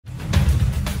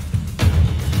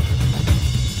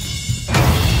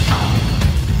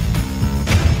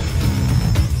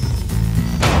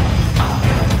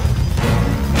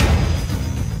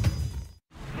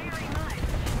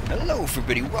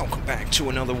everybody, welcome back to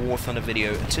another War Thunder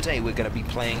video. Today we're going to be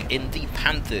playing in the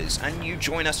Panthers, and you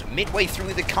join us midway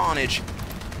through the carnage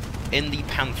in the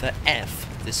Panther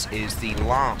F. This is the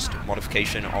last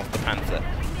modification of the Panther,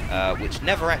 which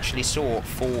never actually saw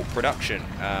full production.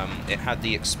 It had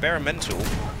the experimental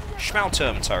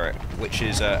Schmalturm turret, which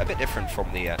is a bit different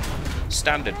from the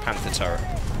standard Panther turret.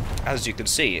 As you can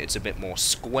see, it's a bit more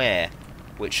square,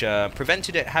 which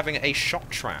prevented it having a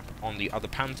shot trap on the other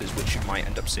Panthers, which you might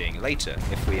end up seeing later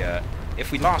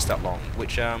if we last that long,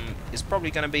 which is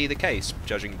probably going to be the case,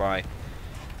 judging by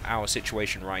our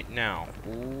situation right now.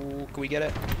 Ooh, can we get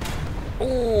it?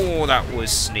 Oh, that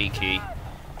was sneaky.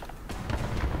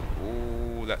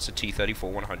 Oh, that's a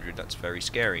T-34-100. That's very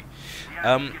scary.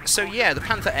 So yeah, the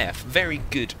Panther F, very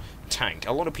good tank.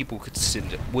 A lot of people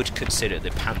would consider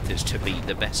the Panthers to be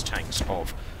the best tanks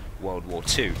of World War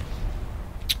II.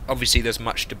 Obviously, there's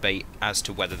much debate as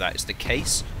to whether that is the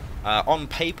case. On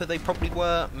paper, they probably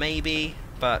were, maybe,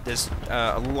 but there's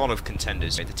a lot of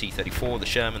contenders. The T-34, the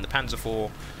Sherman, the Panzer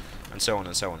IV, and so on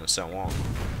and so on and so on.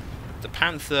 The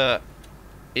Panther,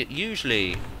 it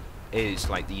usually is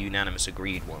like the unanimous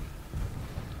agreed one.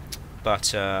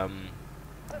 But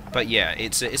yeah,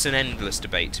 it's an endless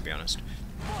debate, to be honest.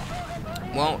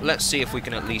 Well, let's see if we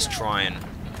can at least try and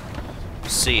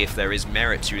see if there is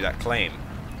merit to that claim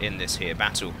in this here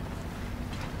battle.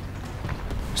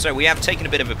 So we have taken a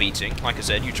bit of a beating. Like I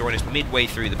said, you join us midway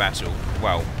through the battle.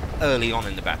 Well, early on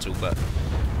in the battle, but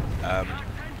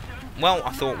well,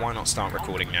 I thought why not start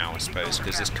recording now, I suppose,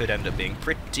 because this could end up being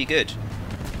pretty good.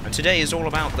 And today is all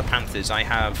about the Panthers. I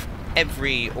have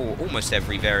every, or almost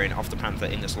every variant of the Panther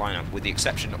in this lineup, with the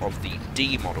exception of the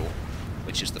D model,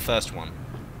 which is the first one.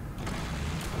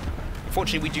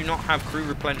 Unfortunately, we do not have crew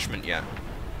replenishment yet.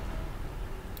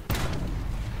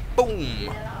 Boom!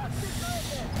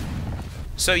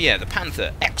 So yeah, the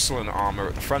Panther, excellent armour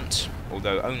at the front,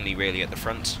 although only really at the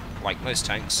front, like most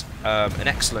tanks. An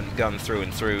excellent gun through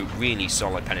and through, really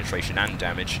solid penetration and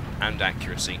damage, and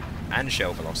accuracy, and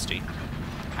shell velocity,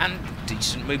 and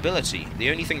decent mobility. The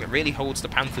only thing that really holds the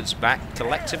Panthers back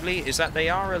collectively is that they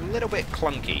are a little bit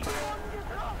clunky.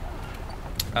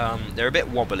 They're a bit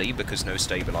wobbly because no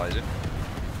stabilizer,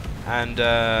 and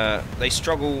they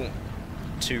struggle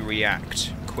to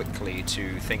react quickly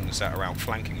to things that are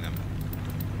outflanking them.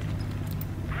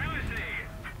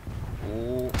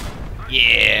 Ooh.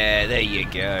 Yeah, there you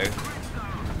go.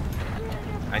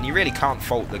 And you really can't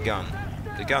fault the gun.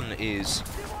 The gun is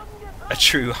a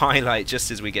true highlight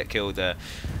just as we get killed there.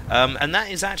 And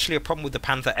that is actually a problem with the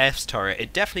Panther F's turret.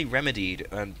 It definitely remedied,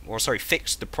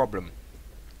 fixed the problem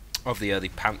of the early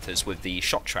Panthers with the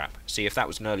shot trap. See, if that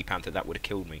was an early Panther, that would have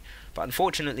killed me. But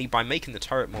unfortunately, by making the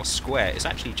turret more square, it's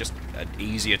actually just an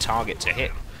easier target to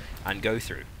hit and go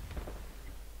through.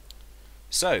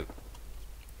 So,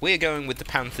 we're going with the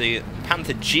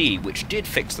Panther G, which did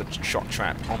fix the shot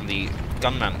trap on the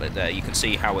gun mantlet there. You can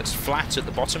see how it's flat at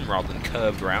the bottom rather than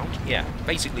curved round. Yeah,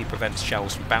 basically prevents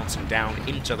shells from bouncing down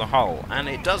into the hull, and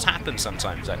it does happen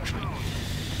sometimes, actually.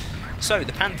 So,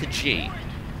 the Panther G,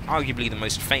 arguably the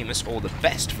most famous or the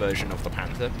best version of the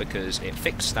Panther, because it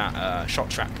fixed that shot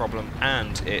trap problem,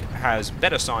 and it has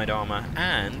better side armor,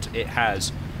 and it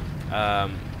has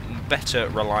better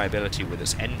reliability with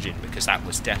its engine, because that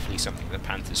was definitely something the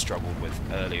Panthers struggled with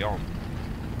early on.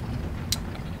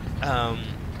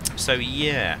 So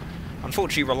yeah,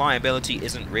 unfortunately reliability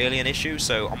isn't really an issue,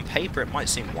 so on paper it might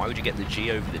seem, why would you get the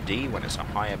G over the D when it's a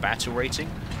higher battle rating,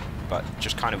 but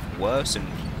just kind of worse in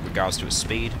regards to its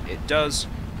speed. It does,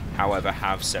 however,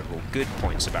 have several good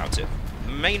points about it.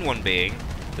 The main one being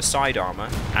the side armor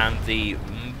and the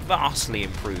vastly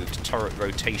improved turret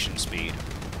rotation speed.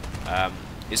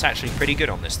 It's actually pretty good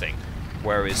on this thing,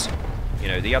 whereas, you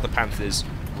know, the other Panthers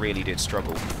really did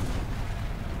struggle.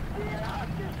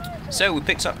 So we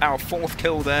picked up our 4th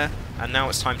kill there, and now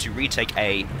it's time to retake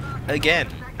A again.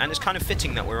 And it's kind of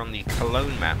fitting that we're on the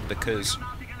Cologne map, because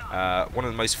one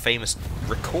of the most famous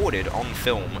recorded on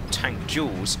film tank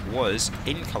duels was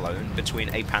in Cologne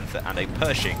between a Panther and a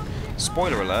Pershing.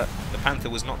 Spoiler alert, the Panther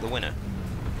was not the winner.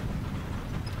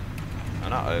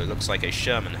 And uh-oh, looks like a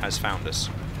Sherman has found us.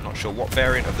 I'm not sure what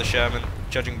variant of the Sherman.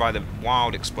 Judging by the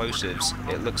wild explosives,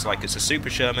 it looks like it's a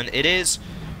Super Sherman. It is!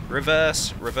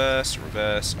 Reverse, reverse,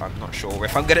 reverse. I'm not sure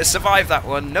if I'm going to survive that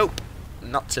one. Nope!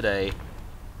 Not today.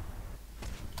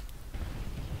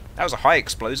 That was a high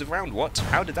explosive round. What?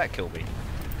 How did that kill me?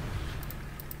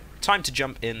 Time to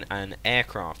jump in an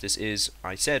aircraft. This is,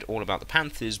 I said, all about the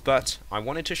Panthers, but I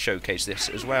wanted to showcase this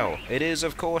as well. It is,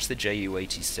 of course, the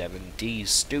Ju-87D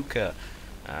Stuka.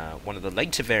 One of the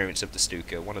later variants of the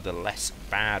Stuka, one of the less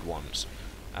bad ones.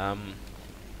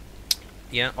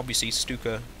 yeah, obviously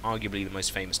Stuka, arguably the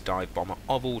most famous dive bomber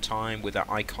of all time, with that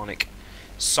iconic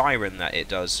siren that it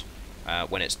does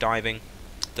when it's diving.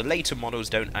 The later models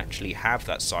don't actually have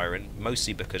that siren,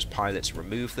 mostly because pilots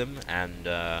remove them, and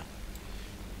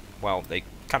well, they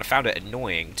kind of found it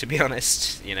annoying, to be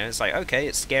honest. You know, it's like, okay,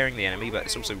 it's scaring the enemy, but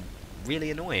it's also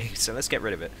really annoying, so let's get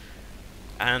rid of it.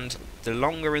 And the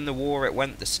longer in the war it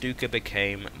went, the Stuka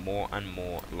became more and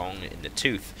more long in the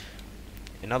tooth.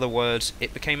 In other words,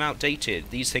 it became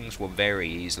outdated. These things were very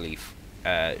easily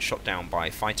shot down by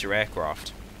fighter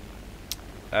aircraft.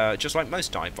 Just like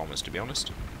most dive bombers, to be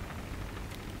honest.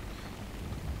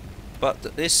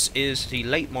 But this is the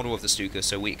late model of the Stuka,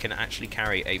 so we can actually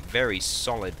carry a very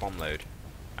solid bomb load.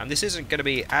 And this isn't going to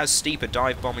be as steep a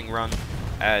dive bombing run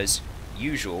as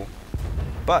usual,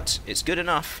 but it's good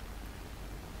enough.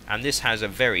 And this has a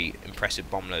very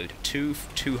impressive bomb load. Two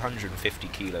 250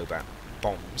 kilo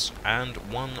bombs and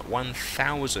one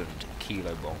 1,000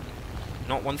 kilo bomb.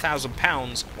 Not 1,000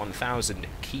 pounds, 1,000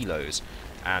 kilos.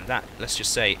 And that, let's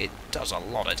just say, it does a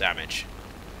lot of damage.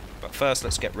 But first,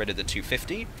 let's get rid of the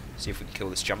 250. See if we can kill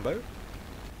this jumbo.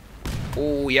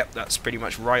 Oh, yep, that's pretty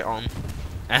much right on.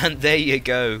 And there you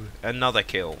go, another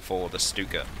kill for the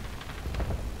Stuka.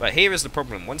 But here is the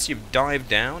problem. Once you've dived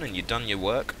down and you've done your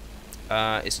work,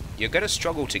 you're going to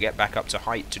struggle to get back up to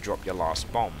height to drop your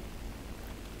last bomb.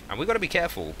 And we've got to be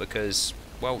careful because,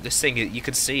 well, this thing, you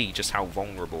can see just how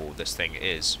vulnerable this thing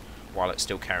is while it's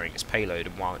still carrying its payload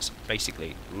and while it's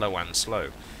basically low and slow.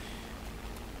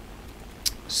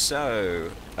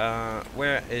 So,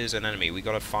 where is an enemy? We've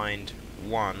got to find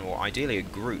one, or ideally a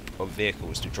group of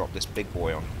vehicles to drop this big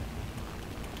boy on.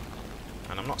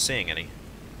 And I'm not seeing any.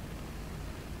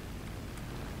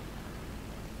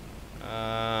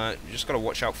 You just got to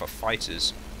watch out for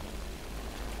fighters,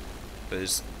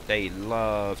 because they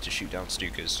love to shoot down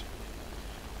Stukas.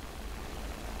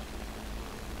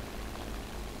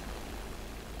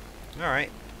 Alright.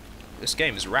 This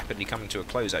game is rapidly coming to a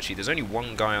close, actually. There's only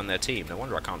one guy on their team. No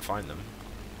wonder I can't find them.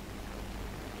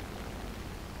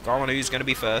 Go on, who's going to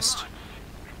be first?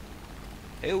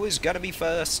 Who is going to be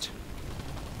first?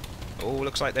 Oh,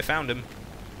 looks like they found him.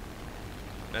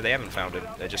 No, they haven't found him.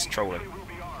 They're just trolling.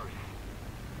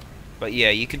 But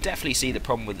yeah, you can definitely see the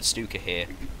problem with the Stuka here.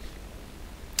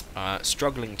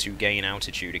 Struggling to gain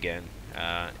altitude again.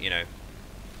 You know.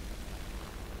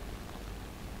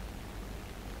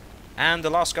 And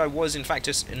the last guy was, in fact,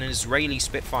 an Israeli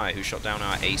Spitfire who shot down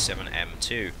our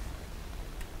A7M2.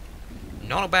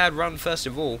 Not a bad run, first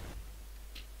of all,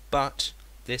 but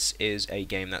this is a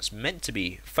game that's meant to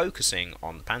be focusing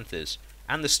on the Panthers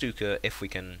and the Stuka if we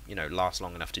can, you know, last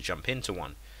long enough to jump into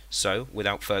one. So,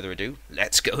 without further ado,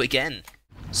 let's go again!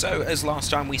 So, as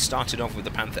last time we started off with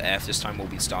the Panther F, this time we'll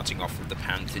be starting off with the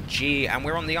Panther G, and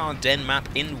we're on the Ardennes map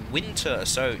in winter,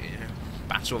 so,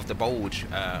 Battle of the Bulge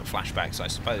flashbacks, I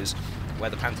suppose, where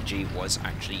the Panther G was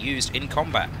actually used in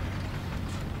combat.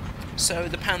 So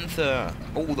the Panther,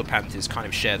 all the Panthers kind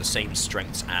of share the same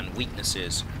strengths and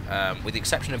weaknesses, with the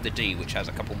exception of the D, which has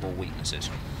a couple more weaknesses.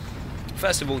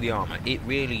 First of all, the armour. It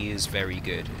really is very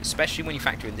good, especially when you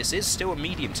factor in this is still a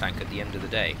medium tank at the end of the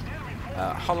day.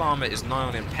 Hull armour is nigh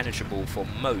on impenetrable for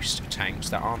most tanks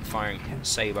that aren't firing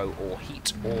Sabo or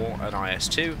Heat or an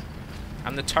IS-2.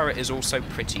 And the turret is also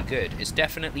pretty good. It's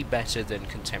definitely better than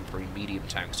contemporary medium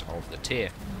tanks of the tier.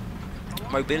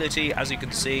 Mobility, as you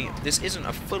can see, this isn't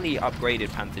a fully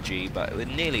upgraded Panther G, but we're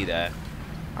nearly there.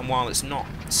 And while it's not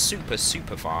super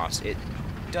fast, it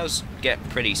does get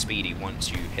pretty speedy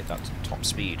once you hit that top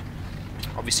speed.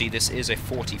 Obviously this is a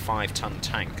 45-ton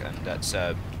tank, and that's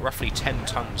roughly 10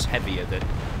 tons heavier than,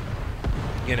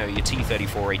 you know, your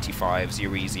T-34-85s,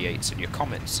 your Easy-8s and your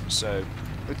Comets, so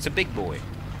it's a big boy.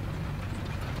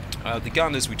 The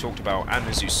gun, as we talked about, and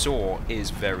as you saw, is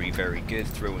very good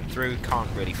through and through. Can't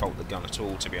really fault the gun at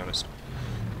all, to be honest.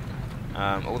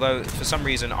 Although, for some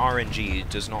reason, RNG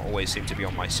does not always seem to be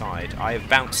on my side. I have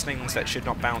bounced things that should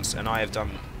not bounce, and I have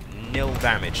done nil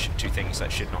damage to things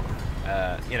that should not,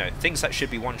 you know, things that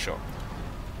should be one-shot.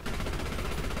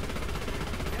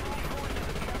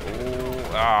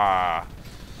 Oh,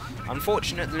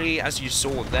 Unfortunately, as you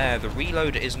saw there, the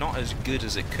reload is not as good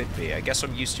as it could be. I guess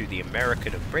I'm used to the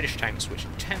American and British tanks, which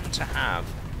tend to have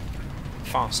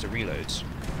faster reloads.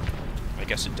 I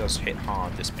guess it does hit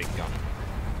hard, this big gun.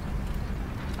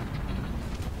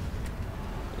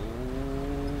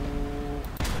 Ooh.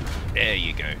 There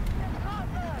you go.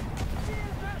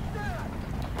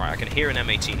 Right, I can hear an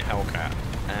M18 Hellcat,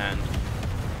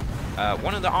 and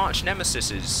one of the arch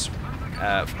nemesises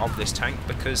of this tank,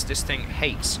 because this thing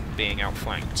hates being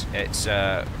outflanked. It's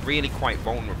really quite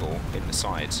vulnerable in the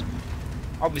sides.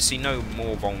 Obviously no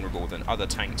more vulnerable than other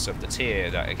tanks of the tier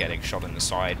that are getting shot in the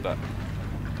side, but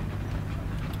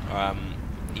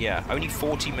yeah, only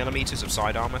 40mm of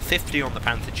side armor, 50 on the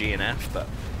Panther G and F, but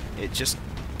it just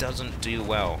doesn't do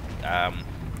well.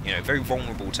 You know, very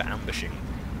vulnerable to ambushing,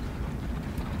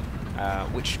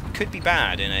 which could be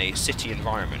bad in a city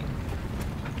environment.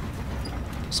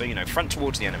 So, you know, front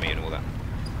towards the enemy and all that.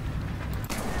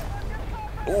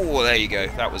 Oh, there you go.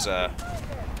 That was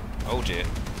oh dear,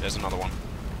 there's another one.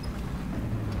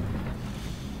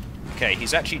 Okay,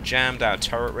 he's actually jammed our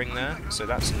turret ring there, so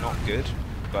that's not good.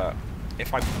 But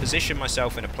if I position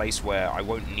myself in a place where I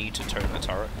won't need to turn the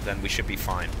turret, then we should be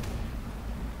fine.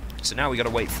 So now we got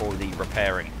to wait for the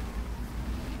repairing.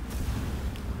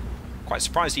 Quite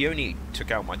surprised he only took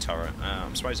out my turret.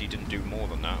 I'm surprised he didn't do more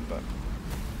than that, but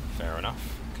fair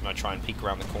enough. Can I try and peek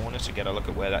around the corner to get a look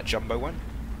at where that jumbo went?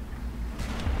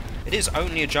 It is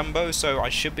only a jumbo, so I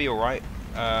should be alright.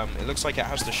 It looks like it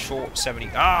has the short 70...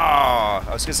 Ah!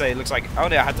 I was going to say, it looks like... Oh,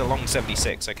 no, I had the long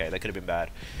 76. Okay, that could have been bad.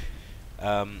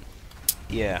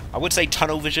 Yeah, I would say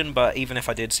tunnel vision, but even if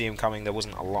I did see him coming, there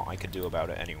wasn't a lot I could do about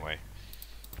it anyway.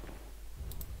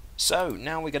 So,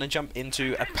 now we're going to jump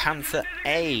into a Panther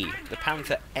A. The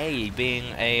Panther A being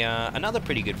a another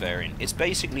pretty good variant. It's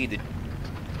basically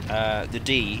the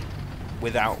D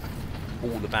without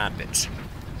all the bad bits.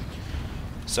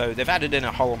 So they've added in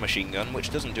a hull machine gun, which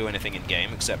doesn't do anything in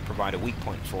game except provide a weak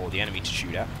point for the enemy to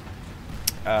shoot at.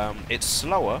 It's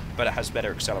slower, but it has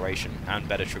better acceleration and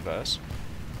better traverse.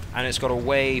 And it's got a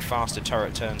way faster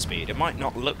turret turn speed. It might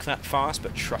not look that fast,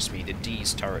 but trust me, the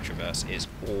D's turret traverse is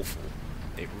awful.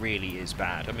 It really is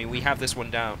bad. I mean, we have this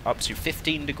one down up to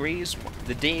 15 degrees.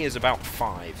 The D is about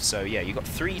 5, so yeah, you've got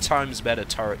 3 times better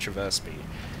turret traverse speed.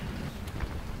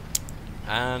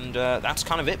 And that's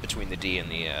kind of it between the D and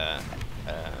the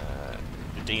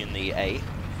A.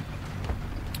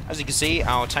 As you can see,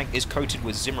 our tank is coated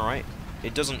with Zimmerite.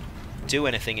 It doesn't do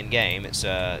anything in game, it's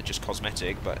just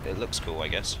cosmetic, but it looks cool, I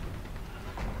guess.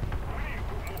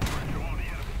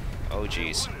 Oh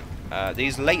jeez.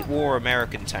 These late war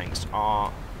American tanks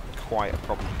are quite a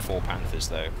problem for Panthers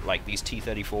though, like these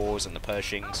T-34s and the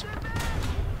Pershings.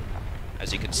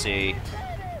 As you can see,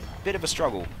 bit of a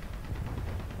struggle.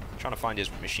 Trying to find his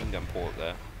machine gun port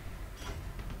there.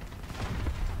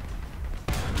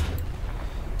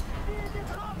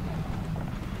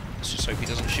 Let's just hope he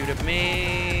doesn't shoot at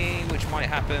me, which might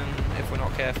happen if we're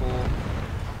not careful.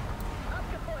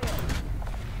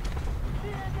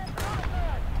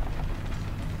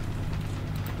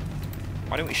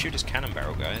 Why don't we shoot his cannon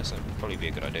barrel, guys? That would probably be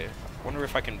a good idea. I wonder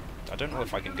if I can... I don't know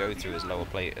if I can go through his lower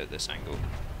plate at this angle.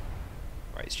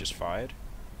 Right, he's just fired.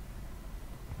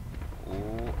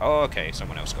 Ooh. Oh, okay,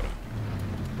 someone else got him.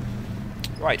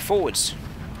 Right, forwards.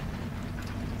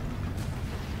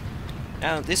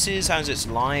 Now, this is, as it's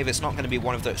live, it's not going to be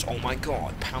one of those, oh my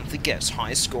god, Panther gets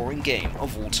highest scoring game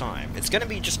of all time. It's going to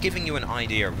be just giving you an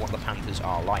idea of what the Panthers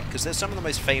are like, because they're some of the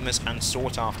most famous and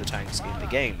sought-after tanks in the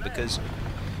game, because,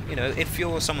 you know, if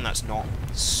you're someone that's not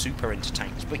super into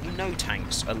tanks, but you know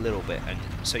tanks a little bit, and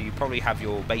so you probably have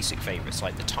your basic favourites,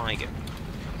 like the Tiger.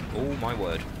 Oh my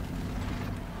word.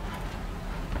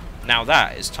 Now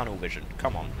that is tunnel vision,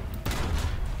 come on.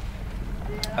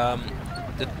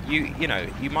 You know,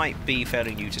 you might be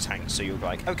fairly new to tanks, so you'll be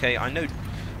like, okay, I know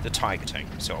the Tiger tank,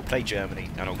 so I'll play Germany,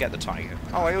 and I'll get the Tiger.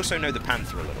 Oh, I also know the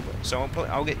Panther a little bit, so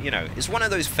I'll get, you know, it's one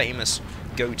of those famous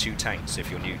go-to tanks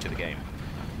if you're new to the game.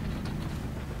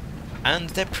 And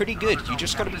they're pretty good, you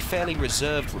just got to be fairly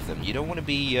reserved with them. You don't want to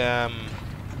be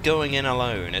going in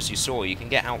alone. As you saw, you can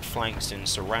get outflanked and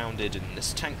surrounded, and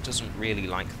this tank doesn't really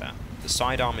like that. The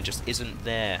side armor just isn't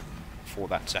there for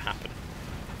that to happen.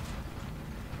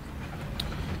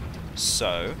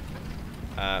 So,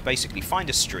 basically find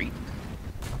a street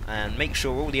and make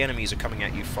sure all the enemies are coming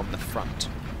at you from the front.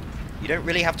 You don't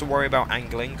really have to worry about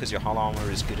angling because your hull armor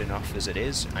is good enough as it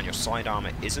is, and your side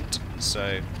armor isn't,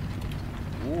 so...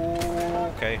 Ooh,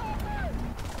 okay.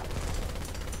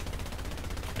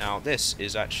 Now this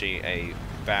is actually a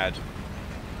bad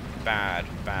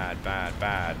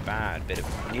bit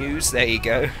of news. There you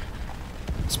go.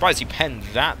 I'm surprised he penned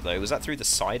that though. Was that through the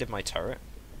side of my turret?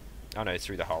 Oh no,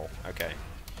 through the hull. Okay.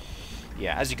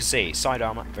 Yeah, as you can see, side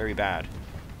armor, very bad.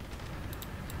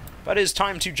 But it's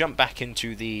time to jump back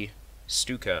into the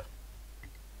Stuka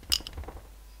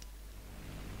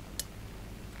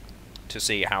to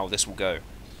see how this will go.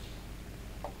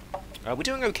 We're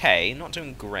doing okay, not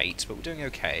doing great, but we're doing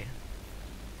okay.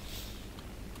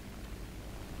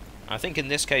 I think in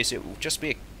this case it will just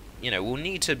be, you know, we'll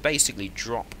need to basically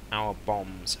drop our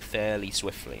bombs fairly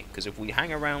swiftly, because if we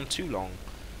hang around too long,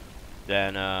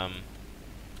 then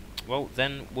well,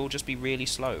 then we'll just be really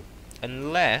slow.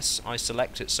 Unless I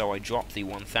select it so I drop the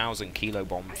 1000 kilo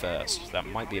bomb first. That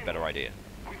might be a better idea.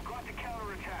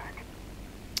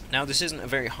 Now, this isn't a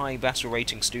very high battle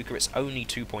rating Stuka, it's only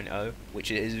 2.0,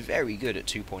 which is very good at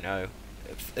 2.0.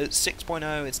 At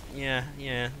 6.0, it's,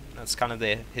 yeah, that's kind of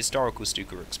the historical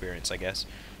Stuka experience, I guess.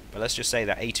 But let's just say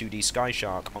that A2D Sky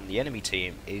Shark on the enemy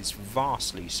team is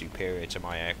vastly superior to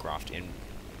my aircraft in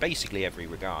basically every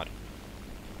regard.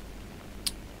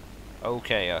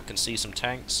 Okay, I can see some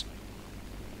tanks.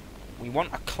 We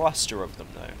want a cluster of them,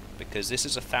 though, because this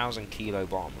is a 1000 kilo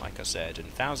bomb, like I said, and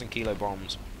 1000 kilo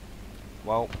bombs,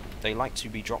 well, they like to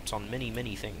be dropped on many,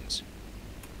 many things.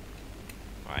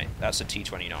 Right, that's a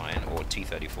T-29, or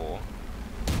T-34.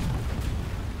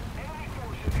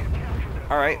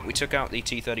 Alright, we took out the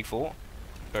T-34.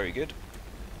 Very good.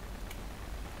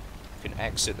 We can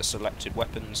exit the selected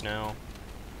weapons now.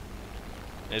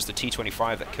 There's the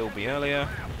T-25 that killed me earlier.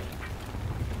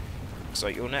 Looks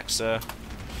like you're next, sir.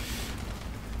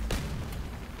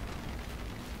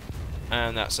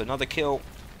 And that's another kill.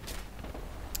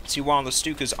 See, while the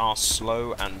Stukas are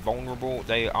slow and vulnerable,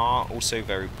 they are also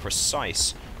very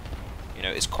precise. You know,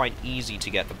 it's quite easy to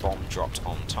get the bomb dropped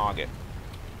on target.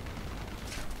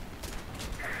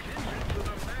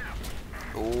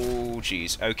 Oh,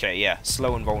 jeez. Okay, yeah,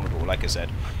 slow and vulnerable, like I said.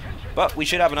 But we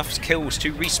should have enough kills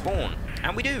to respawn,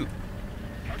 and we do.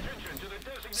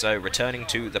 So, returning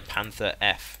to the Panther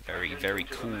F. Very, very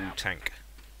cool tank.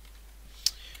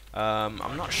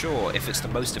 I'm not sure if it's the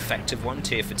most effective one,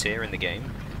 tier for tier, in the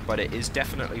game, but it is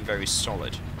definitely very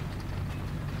solid.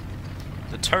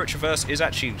 The turret traverse is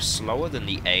actually slower than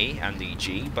the A and the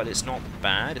G, but it's not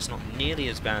bad. It's not nearly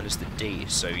as bad as the D,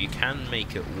 so you can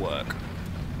make it work.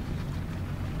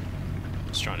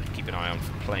 Just trying to keep an eye on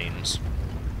for planes.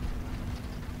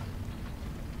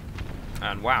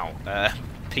 And wow,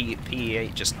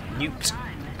 PE8 just nuked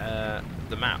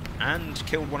the map and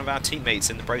killed one of our teammates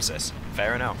in the process.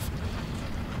 Fair enough.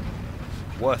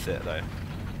 Worth it, though.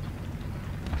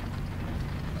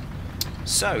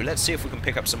 So, let's see if we can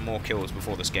pick up some more kills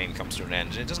before this game comes to an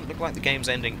end. It doesn't look like the game's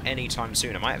ending anytime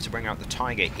soon. I might have to bring out the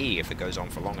Tiger E if it goes on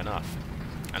for long enough.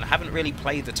 And I haven't really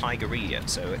played the Tiger E yet,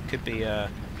 so it could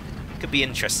be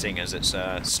interesting as it's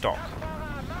stock.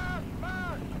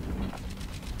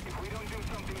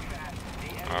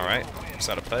 Alright, is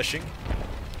that a Pershing?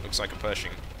 Looks like a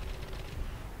Pershing.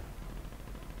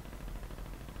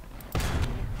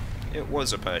 It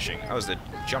was a Pershing. That was the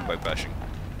Jumbo Pershing.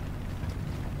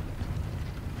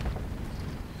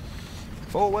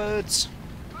 Forwards!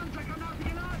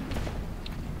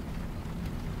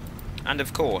 And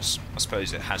of course, I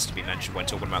suppose it has to be mentioned when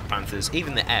talking about Panthers,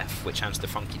 even the F, which has the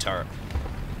funky turret.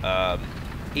 Oh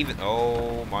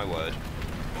my word.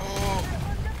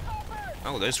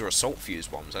 Oh, those are assault fuse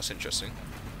bombs, that's interesting.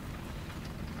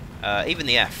 Even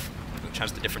the F, which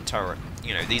has the different turret.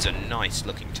 You know, these are nice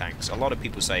looking tanks. A lot of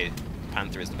people say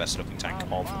Panther is the best looking tank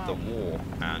of the war,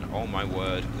 and oh my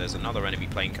word, there's another enemy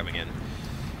plane coming in.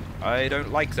 I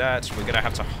don't like that. We're gonna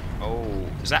have to... Oh,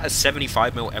 is that a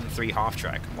 75mm M3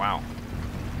 half-track? Wow.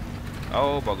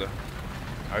 Oh, bugger.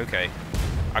 Okay.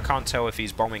 I can't tell if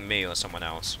he's bombing me or someone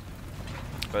else.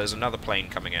 But there's another plane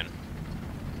coming in.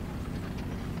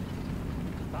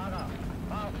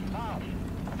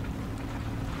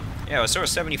 Yeah, I saw a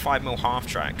 75mm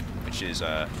half-track, which is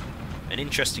an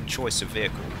interesting choice of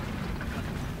vehicle.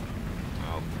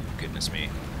 Oh, goodness me.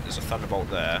 There's a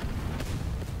Thunderbolt there.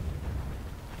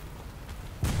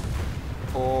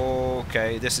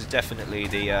 Okay, this is definitely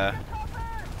the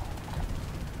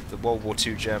World War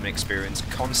II German experience.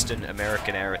 Constant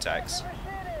American air attacks.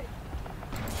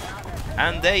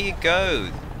 And there you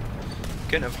go.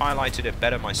 Couldn't have highlighted it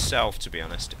better myself, to be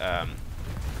honest.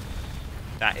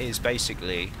 That is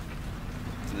basically,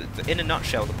 in a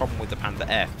nutshell, the problem with the Panther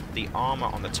F. The armor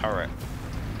on the turret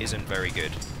isn't very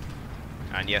good.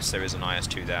 And yes, there is an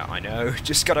IS-2 there. I know.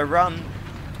 Just gotta run.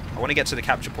 I want to get to the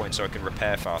capture point so I can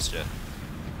repair faster.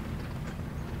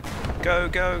 Go,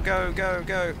 go, go, go,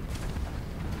 go.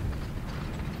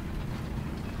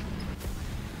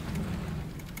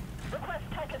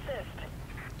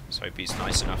 Let's hope he's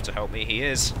nice enough to help me. He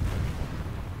is.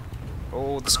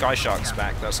 Oh, the Sky Shark's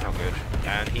back. That's not good.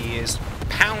 And he is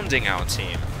pounding our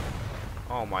team.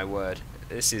 Oh my word.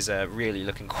 This is really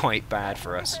looking quite bad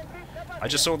for us. I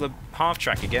just saw the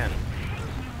half-track again.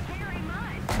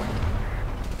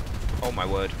 Oh my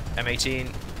word.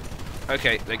 M18.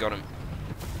 Okay, they got him.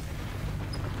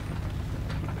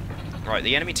 Right,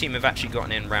 the enemy team have actually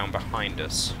gotten in round behind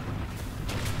us.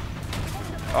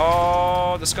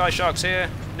 Oh, the Sky Shark's here.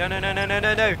 No, no, no, no, no,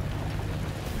 no, no.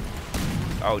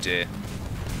 Oh dear.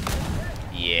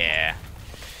 Yeah.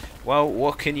 Well,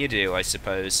 what can you do, I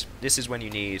suppose? This is when you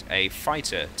need a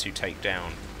fighter to take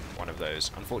down one of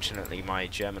those. Unfortunately, my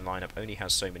German lineup only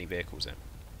has so many vehicles in.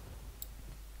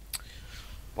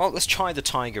 Well, let's try the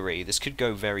Tiger E. This could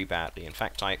go very badly. In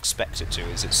fact, I expect it to,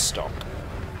 as it's stock.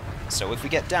 So if we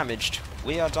get damaged,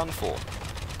 we are done for.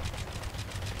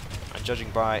 And judging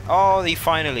by... Oh, he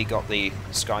finally got the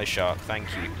Sky Shark. Thank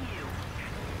you.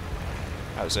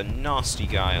 That was a nasty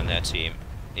guy on their team.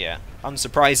 Yeah.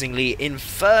 Unsurprisingly, in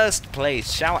first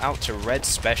place. Shout out to Red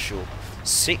Special.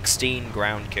 16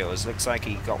 ground kills. Looks like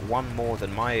he got one more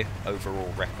than my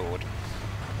overall record.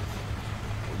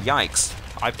 Yikes.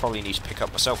 I probably need to pick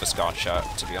up myself a Scar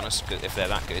Shark, to be honest, if they're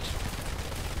that good.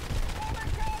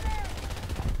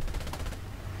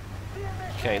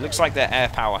 Okay, looks like their air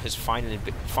power has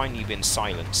finally been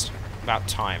silenced. About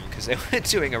time, because they were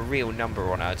doing a real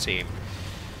number on our team.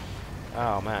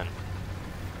 Oh, man.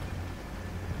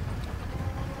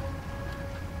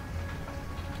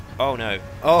 Oh, no.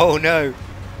 Oh, no!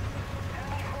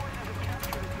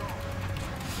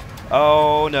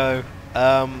 Oh, no.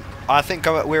 I think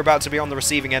we're about to be on the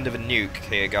receiving end of a nuke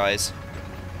here, guys.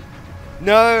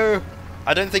 No!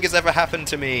 I don't think it's ever happened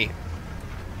to me.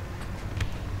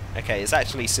 Okay, it's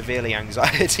actually severely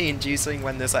anxiety-inducing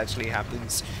when this actually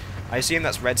happens. I assume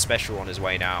that's Red Special on his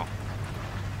way now.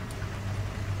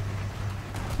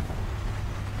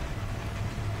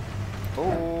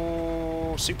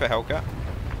 Oh, Super Hellcat.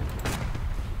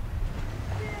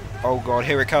 Oh god,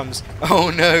 here it comes.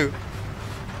 Oh no!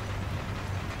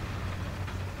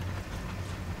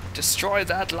 Destroy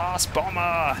that last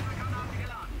bomber!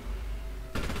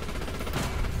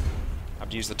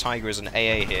 I've used the Tiger as an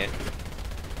AA here.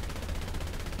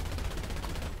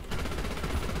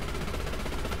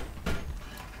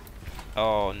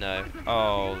 Oh no.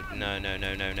 Oh no no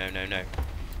no no no no no.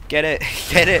 Get it!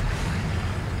 Get it!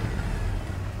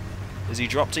 Has he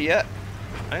dropped it yet?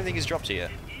 I don't think he's dropped it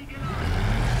yet.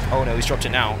 Oh no, he's dropped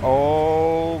it now.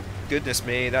 Oh goodness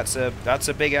me, that's a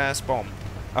big ass bomb.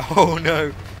 Oh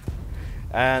no.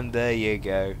 And there you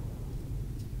go.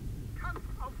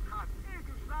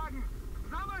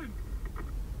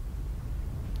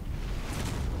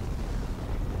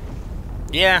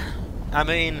 Yeah, I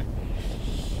mean,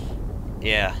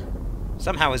 yeah.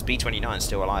 Somehow his B-29 is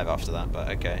still alive after that, but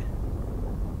okay.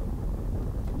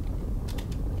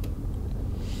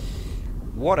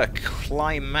 What a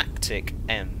climactic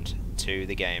end to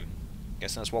the game.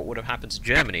 Guess that's what would have happened to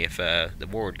Germany if the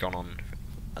war had gone on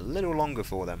a little longer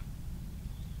for them.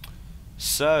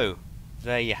 So,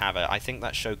 there you have it. I think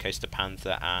that showcased the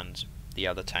Panther and the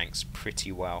other tanks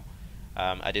pretty well.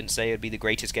 I didn't say it would be the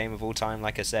greatest game of all time,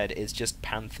 like I said, it's just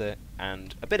Panther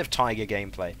and a bit of Tiger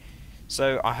gameplay.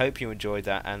 So, I hope you enjoyed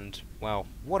that, and, well,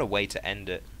 what a way to end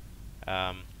it.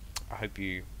 I hope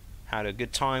you had a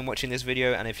good time watching this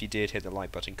video, and if you did, hit the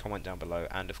like button, comment down below,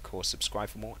 and of course subscribe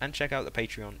for more, and check out the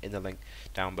Patreon in the link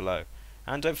down below.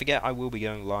 And don't forget, I will be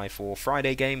going live for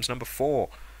Friday Games number 4.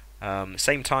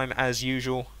 Same time as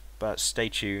usual, but stay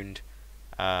tuned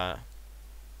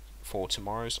for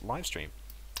tomorrow's live stream.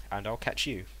 And I'll catch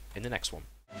you in the next one.